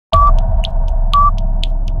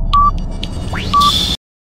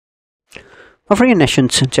African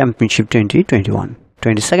Nations Championship 2021,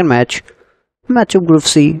 22nd match of Group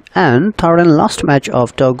C and third and last match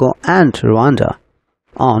of Togo and Rwanda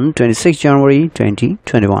on 26 January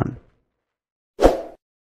 2021.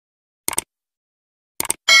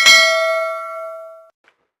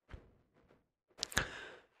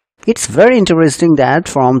 It's very interesting that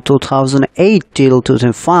from 2008 till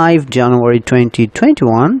 2005 January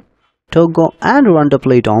 2021, Togo and Rwanda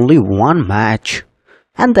played only one match,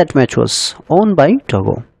 and that match was won by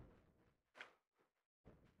Togo.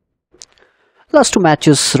 Last two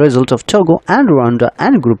matches result of Togo and Rwanda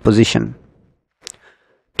and group position.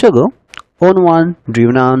 Togo won 1,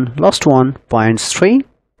 drew none, lost 1, points 3,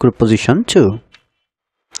 group position 2.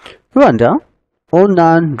 Rwanda won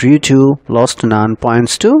none, drew 2, lost none,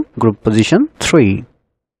 points 2, group position 3.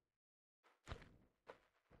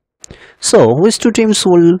 So, which two teams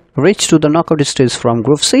will reach to the knockout stage from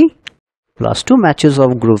Group C? Last two matches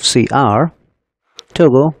of Group C are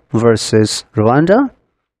Togo versus Rwanda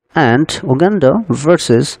and Uganda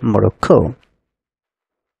versus Morocco.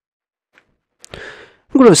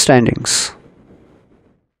 Group standings.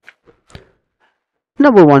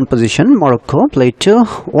 Number 1 position, Morocco played 2,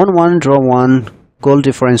 won 1, draw 1, goal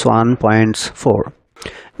difference 1, points 4.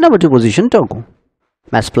 Number 2 position, Togo.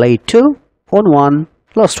 Match played 2, won 1,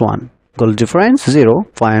 lost 1, goal difference 0,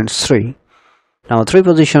 points 3. Number 3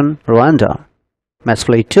 position, Rwanda. Match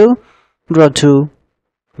played 2, draw 2,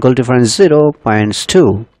 goal difference 0, points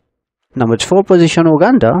 2. Number 4 position,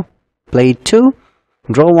 Uganda. Played 2,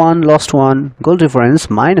 draw 1, lost 1, goal difference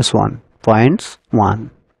 -1, points 1.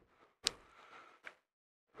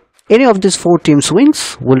 Any of these 4 teams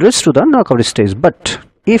wins will reach to the knockout stage, but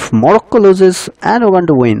if Morocco loses and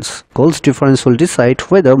Uganda wins, goals difference will decide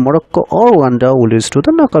whether Morocco or Uganda will reach to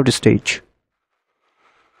the knockout stage.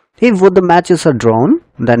 If both the matches are drawn,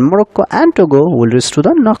 then Morocco and Togo will reach to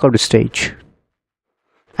the knockout stage.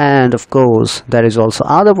 And of course, there is also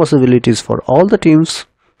other possibilities for all the teams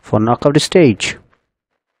for knockout stage.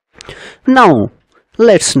 Now,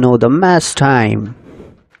 let's know the match time.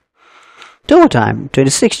 Togo time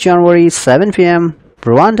 26 January 7 p.m,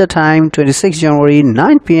 Rwanda time 26 January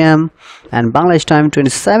 9 p.m, and Bangladesh time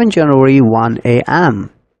 27 January 1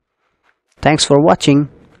 a.m. Thanks for watching.